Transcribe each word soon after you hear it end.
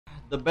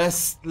the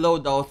best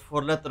loadout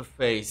for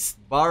Letterface: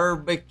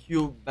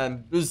 barbecue,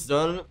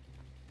 bamboozle,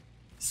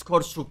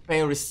 scorchhook,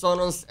 pain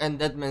resonance, and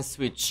deadman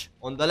switch.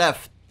 On the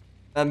left,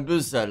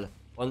 bamboozle.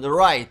 On the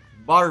right,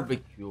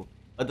 barbecue.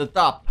 At the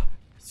top,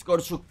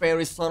 scorchhook, pain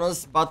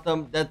resonance.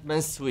 Bottom,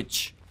 deadman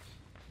switch.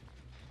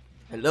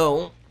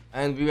 Hello,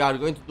 and we are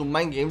going to do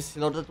mind games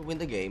in order to win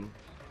the game.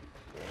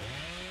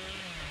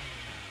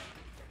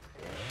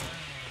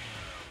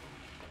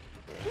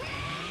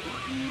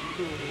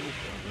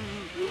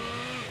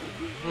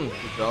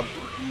 Good job.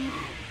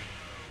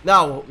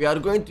 Now, we are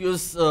going to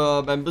use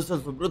bamboozle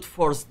to brute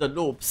force the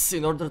loops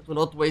in order to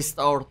not waste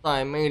our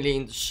time, mainly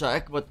in the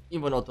shack, but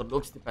even other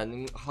loops,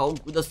 depending how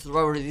good a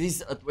survivor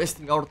is at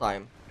wasting our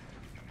time.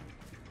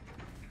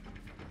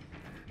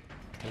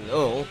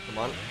 Hello, come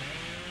on.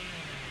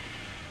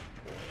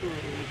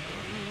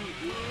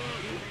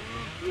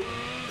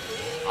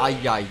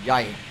 Ay, ay,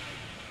 ay.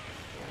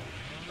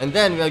 And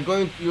then we are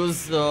going to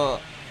use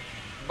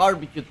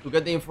barbecue to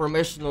get the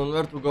information on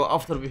where to go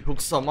after we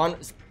hook someone,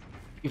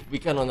 if we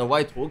can, on a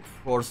white hook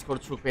for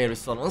scorchhook, pain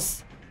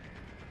resonance.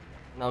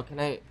 Now, can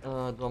I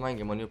do a mind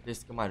game on you,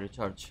 please? Come on,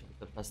 recharge.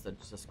 The faster,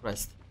 Jesus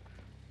Christ.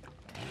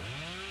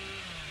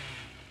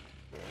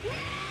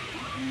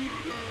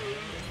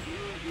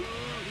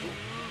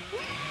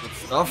 Good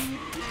stuff.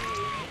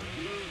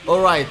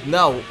 Alright,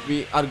 now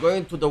we are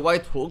going to the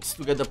white hooks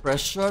to get the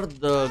pressure,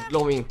 the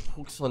glowing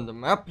hooks on the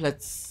map.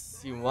 Let's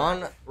see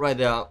one right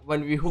there.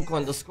 When we hook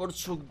on the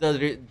scorch hook,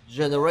 the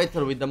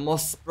generator with the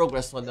most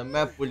progress on the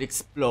map will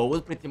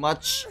explode, pretty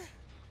much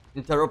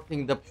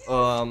interrupting the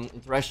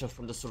interaction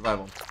from the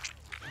survival.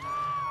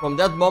 From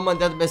that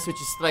moment, that message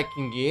is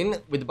striking in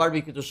with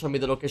barbecue to show me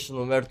the location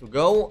on where to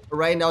go.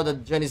 Right now, the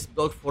gen is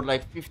blocked for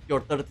like 50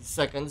 or 30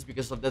 seconds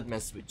because of that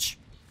man switch,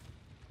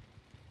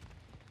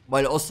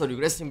 while also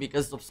regressing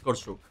because of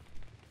scorch hook.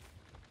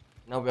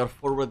 Now we are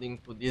forwarding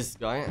to this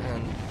guy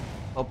and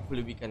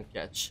hopefully we can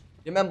catch.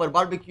 Remember,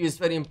 barbecue is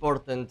very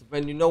important.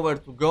 When you know where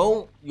to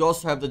go, you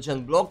also have the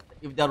gen blocked.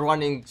 If they're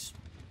running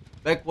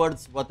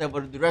backwards,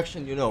 whatever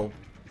direction, you know.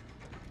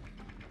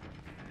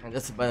 And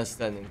that's a bad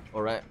standing,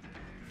 alright.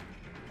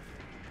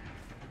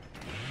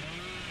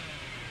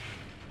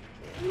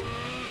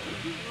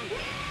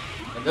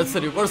 And that's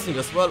a reversing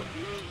as well.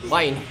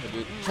 Mine,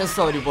 dude.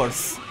 Chainsaw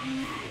reverse.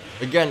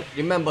 Again,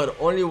 remember,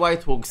 only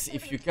white hooks.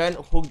 If you can,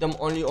 hook them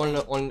only on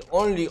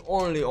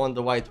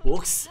the white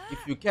hooks. If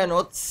you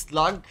cannot,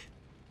 slug.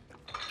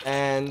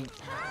 And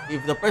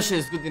if the pressure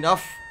is good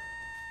enough,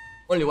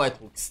 only white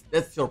hooks.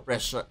 That's your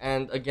pressure.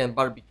 And again,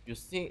 barbecue.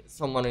 See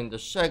someone in the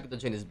shack. The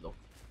gen is blocked.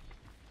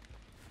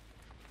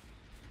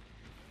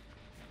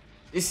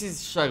 This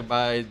is shack,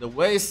 by the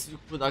way, so you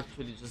could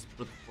actually just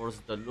brute force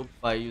the loop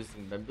by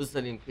using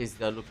bamboozle in case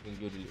they are looking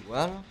you really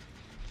well,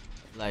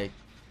 like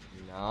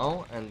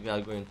now. And we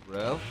are going to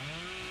rev.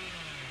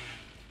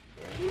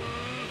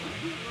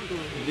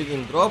 You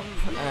didn't drop,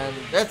 and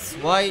that's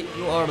why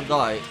you are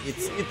die.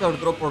 It's either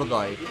drop or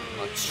die.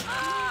 Much.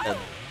 Dead.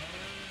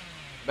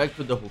 Back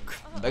to the hook.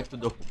 Back to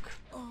the hook.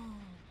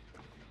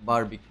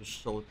 Barbecue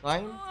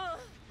showtime.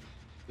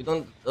 We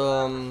don't.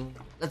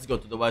 Let's go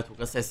to the white hook.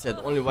 As I said,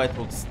 only white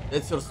hooks.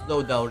 That's your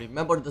slowdown.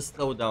 Remember the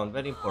slowdown.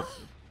 Very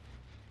important.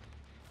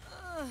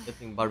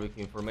 Getting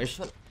barbecue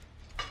information.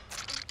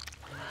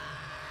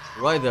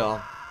 Right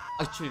there.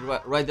 Actually,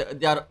 right there.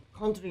 They are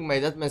countering my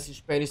death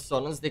message pain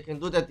resonance. They can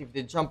do that if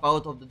they jump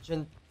out of the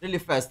gen really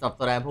fast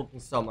after I am hooking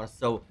someone.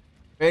 So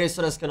pain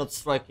resonance cannot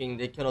striking.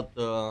 They cannot.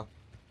 They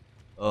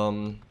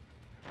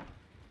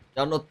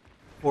are not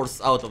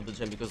forced out of the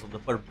gen because of the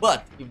perp.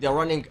 But if they are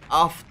running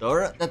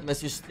after, that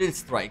message still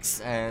strikes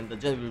and the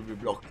gen will be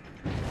blocked.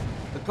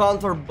 The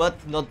counter, but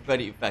not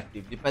very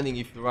effective, depending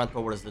if you run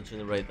towards the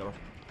generator.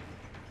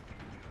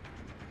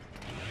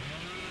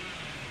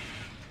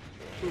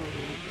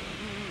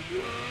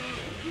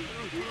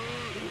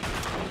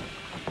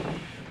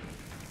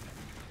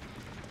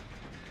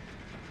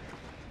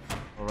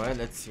 Alright,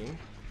 let's see.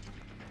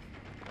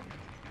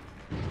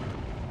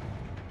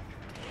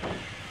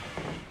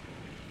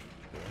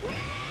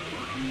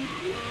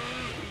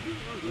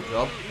 Good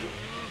job.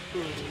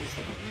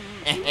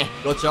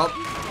 Good job.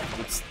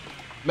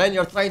 Man,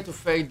 you're trying to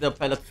fade the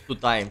pellet 2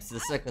 times. The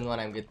second one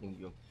I'm getting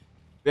you.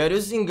 We are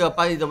using,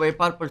 by the way,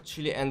 Purple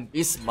Chili and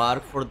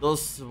Bismarck. For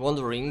those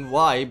wondering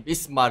why,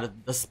 Bismarck,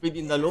 the speed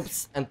in the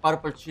loops, and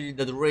Purple Chili,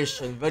 the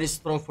duration. Very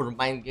strong for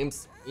mind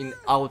games in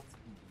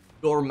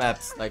outdoor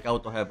maps like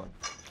Auto Heaven.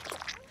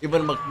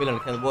 Even Macmillan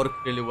can work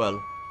really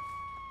well.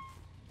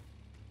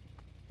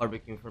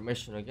 Barbecue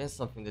information again,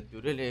 something that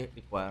you really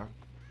require.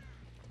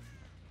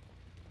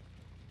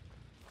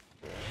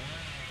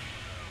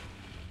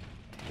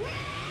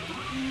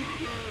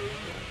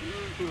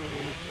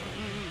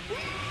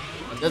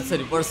 And that's a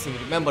reversing.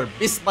 Remember,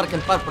 Bismarck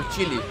and Purple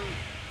Chili.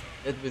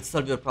 That will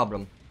solve your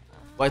problem.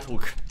 White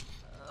hook.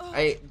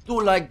 I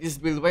do like this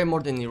build way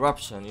more than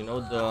Eruption. You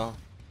know,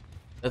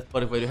 that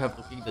part where you have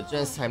to pick the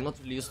gens. I'm not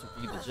really used to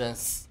pick the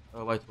gens.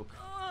 White hook.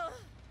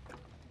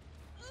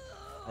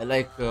 I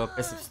like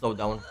passive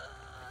slowdown.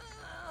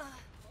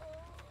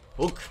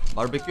 Hook,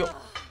 barbecue.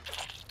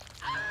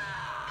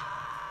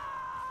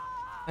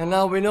 And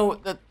now we know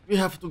that we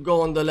have to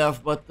go on the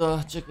left, but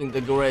checking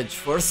the garage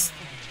first.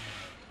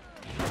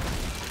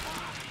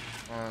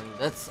 And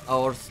that's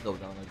our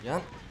slowdown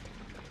again.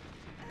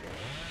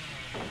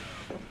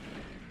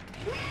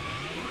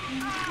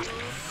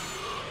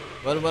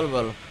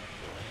 Well.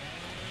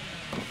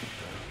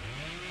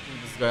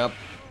 Pick this guy up.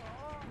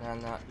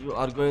 And you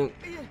are going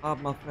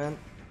up, my friend,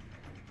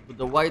 to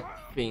the white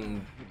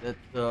thing that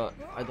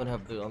I don't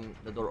have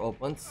the door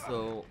open,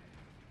 so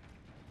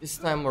this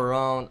time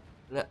around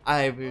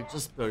I will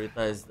just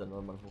prioritize the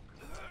normal hook.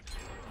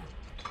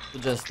 To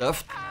just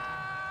left.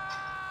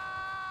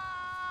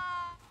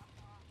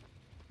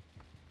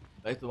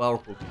 Back to our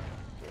hook.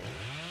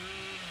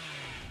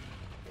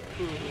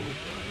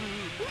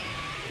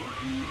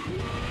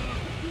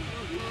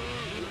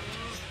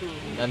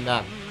 And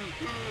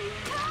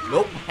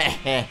nope.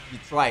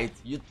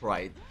 You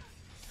tried.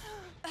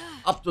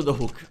 Up to the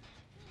hook.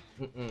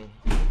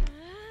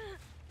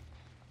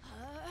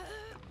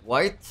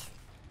 White.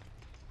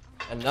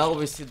 And now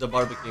we see the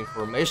barbecue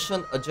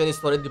information. A gen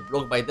is already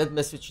blocked by that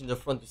message in the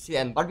front, you see,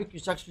 and barbecue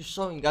is actually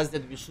showing us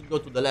that we should go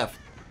to the left.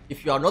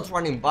 If you are not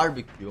running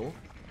barbecue,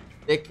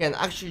 they can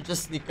actually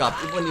just sneak up.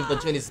 Even if the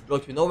gen is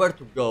blocked, you know where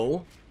to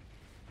go,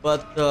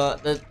 but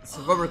the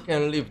survivor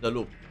can leave the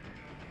loop.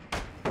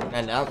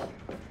 And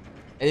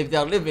if they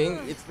are leaving,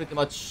 it's pretty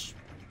much,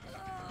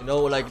 you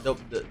know, like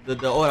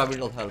the aura will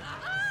not help.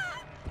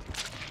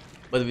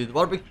 But with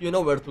barbecue, you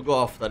know where to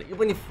go after.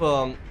 Even if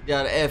they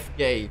are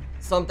AFK,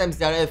 sometimes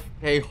they are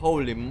AFK.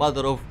 Holy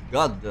mother of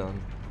God, a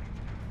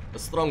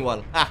strong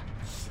one. Ha!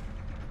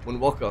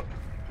 Moonwalker.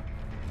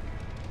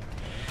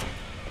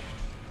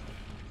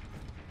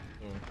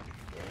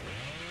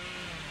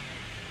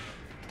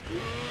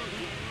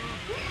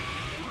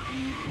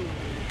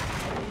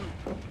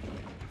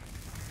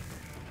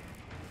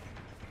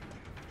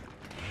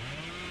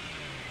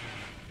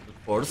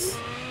 Of course.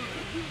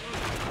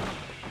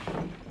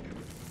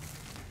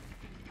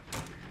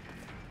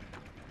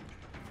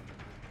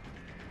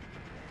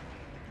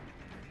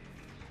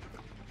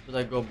 Should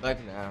I go back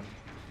now?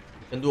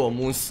 You can do a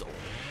moonsault.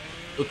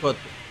 Look what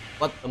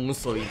a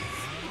moonsault is.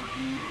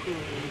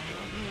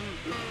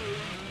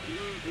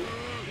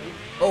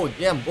 Oh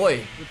damn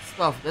boy, good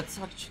stuff. That's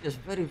actually a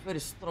very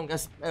strong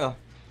ass player.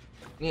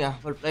 Yeah,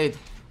 well played.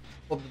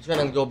 Pop the gen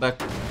and go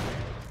back.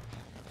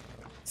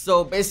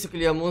 So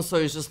basically a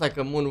moonsault is just like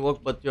a moonwalk,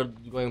 but you're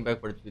going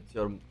backwards with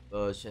your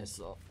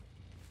chainsaw.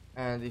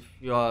 And if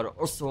you are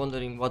also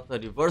wondering what the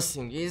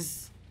reversing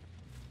is,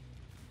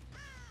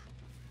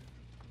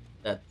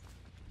 that.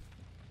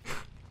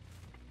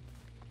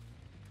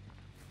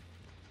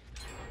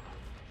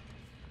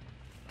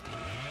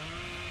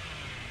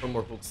 4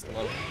 more hooks, come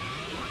on.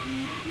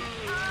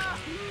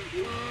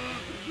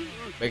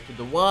 Back to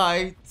the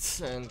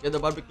white and get the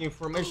barbecue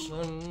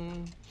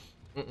information.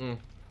 Come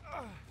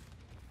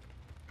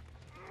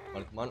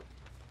on.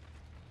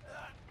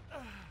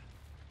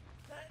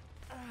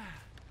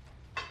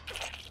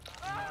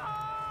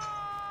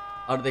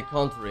 Are they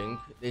countering?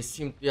 They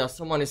seem to, yeah,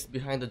 someone is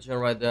behind the gen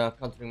right there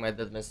countering my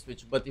deadman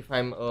switch. But if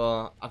I'm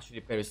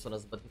actually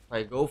Perisonas, but if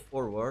I go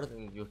forward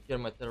and you hear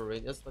my terror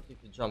radius, what if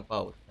you jump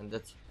out? And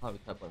that's how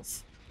it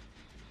happens.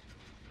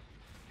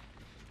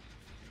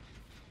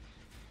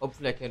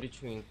 Hopefully I can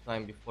reach you in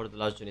time before the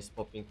last gen is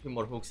popping. 3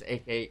 more hooks,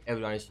 aka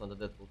everyone is on the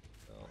dead hook.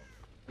 So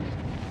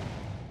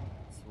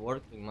it's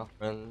working, my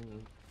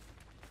friend.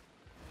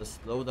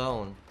 Just slow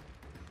down.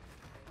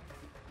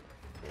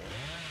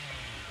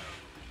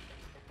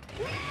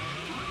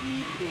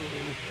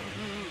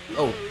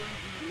 Oh,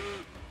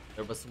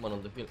 there was someone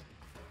on the hill.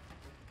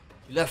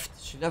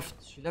 She left.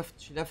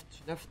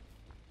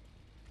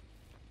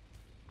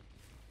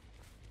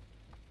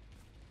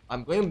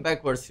 I'm going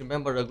backwards.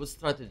 Remember, a good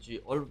strategy: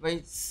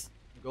 always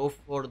go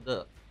for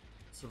the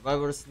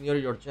survivors near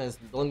your chance.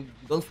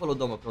 Don't follow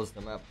them across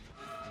the map.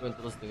 You're going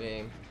to lose the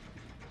game.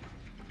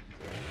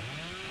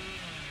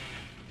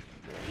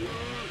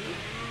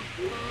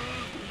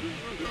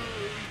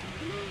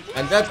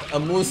 And that a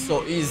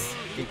Muso is,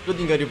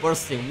 including a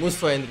reversing,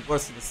 Muso and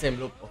reversing the same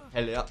loop. Oh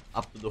hell yeah,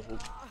 up to the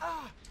hook.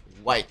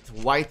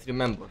 White,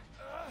 remember.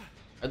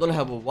 I don't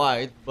have a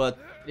white, but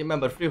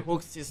remember, 3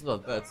 hooks is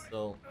not bad,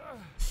 so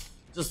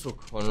just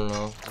hook on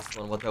this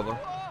one, whatever.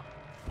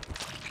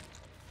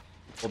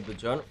 Pop the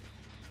jar.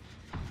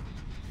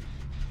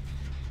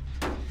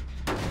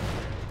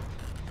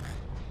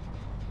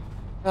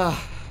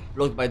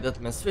 Blocked by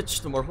that man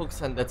switch, 2 more hooks,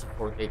 and that's a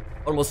 4K.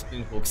 Almost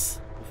clean hooks,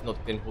 if not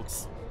clean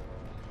hooks.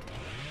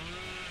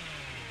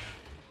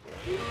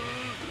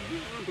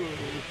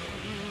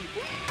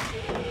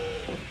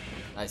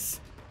 Nice.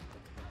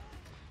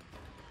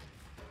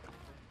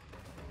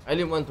 I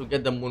really want to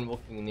get the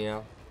moonwalking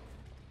near.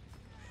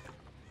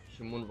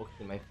 She moonwalked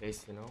in my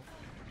face, you know.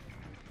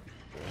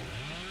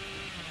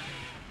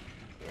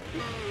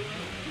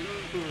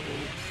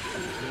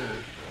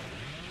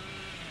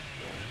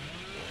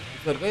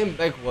 If you're going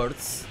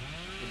backwards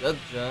to that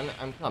gen,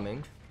 I'm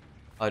coming.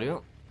 Are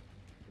you?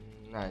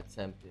 Nah, it's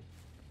empty.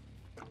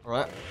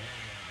 Alright.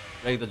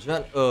 Break the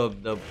gen,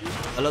 the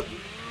pallet.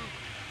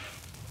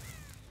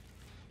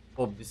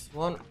 Pop this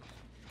one.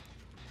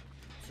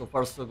 So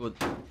far so good.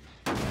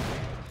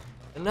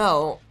 And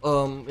now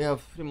we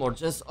have 3 more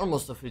gens,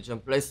 almost a free gem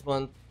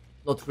placement.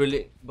 Not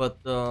really, but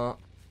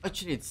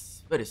actually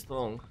it's very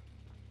strong.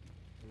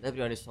 And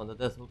everyone is on the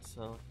death hook,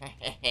 so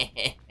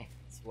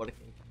it's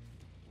working.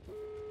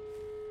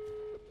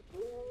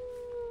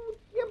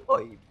 Yeah,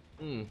 boy.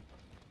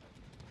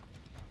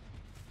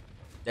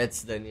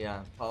 That's then,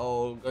 yeah.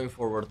 How going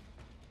forward?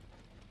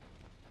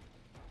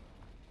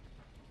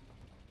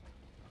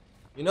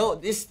 You know,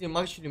 this team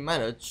actually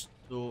managed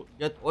to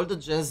get all the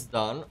gens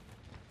done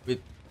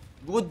with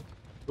good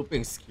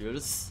looping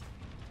skills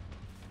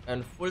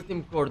and full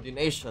team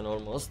coordination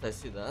almost. I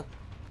see that.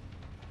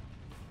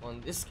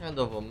 On this kind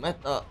of a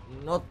meta,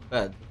 not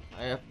bad.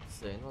 I have to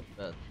say, not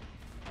bad.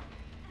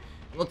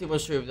 I'm not even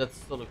sure if that's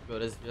solo queue or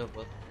SBF,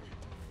 but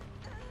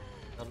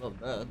they're not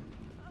bad.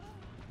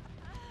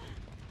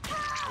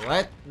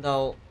 Right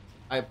now,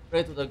 I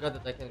pray to the god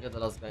that I can get the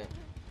last guy.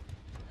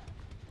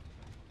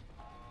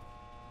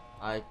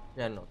 I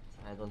cannot.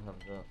 I don't have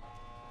the...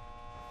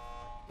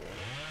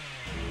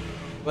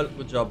 Well,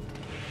 good job,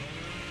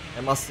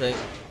 I must say.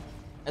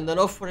 And an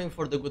offering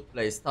for the good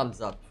place. Thumbs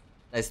up.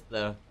 Nice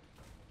player.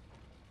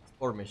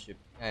 Sportsmanship.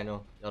 Yeah, I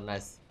know. You're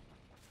nice.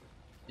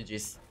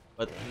 GG's.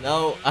 But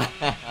now...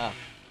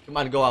 Come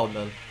on, go out,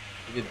 man.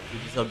 You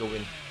deserve the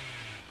win.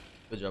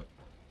 Good job.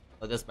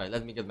 Oh, that's fine.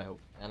 Let me get my hook.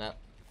 And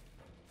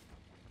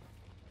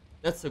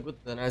that's a good,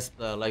 nice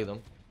player. I like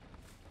them.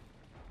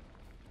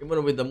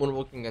 Even with the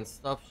moonwalking and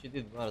stuff, she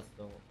did well,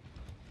 so...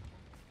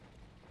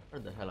 Where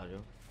the hell are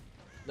you?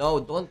 No,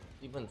 don't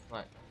even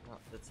try. No,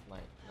 that's mine.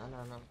 No,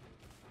 no, no.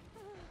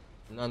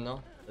 No,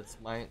 no. That's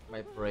mine.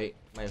 My prey.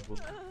 My hook.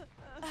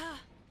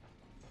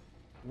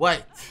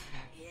 White!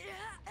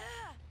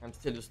 I'm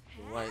still used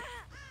to white.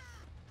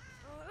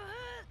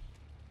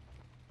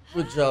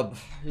 Good job.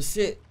 You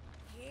see,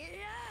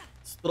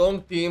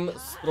 strong team,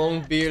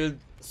 strong build,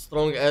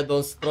 strong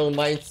add-on, strong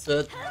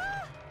mindset.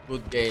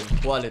 Good game.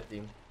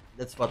 Quality.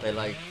 That's what I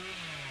like.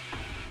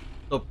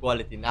 Top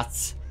quality.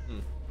 Nuts.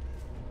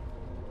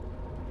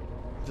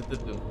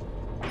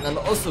 And I'm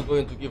also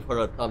going to give her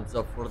a thumbs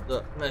up for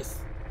the nice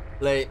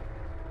play.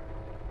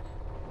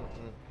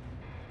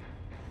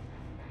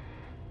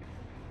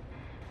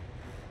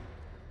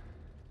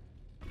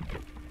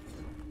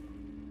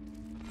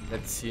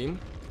 Let's see.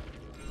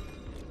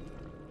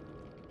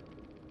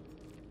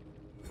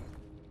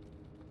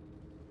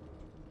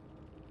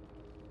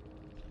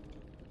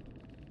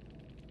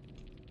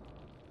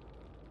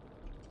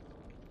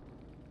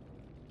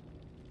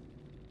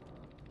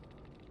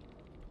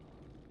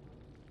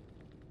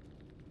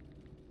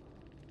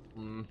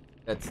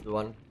 That's the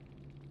one.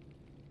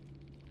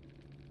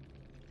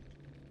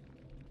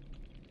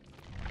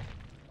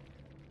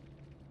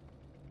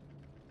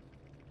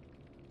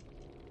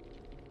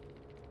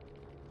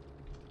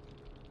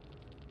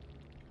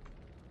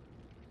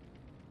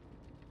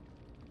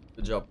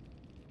 Good job.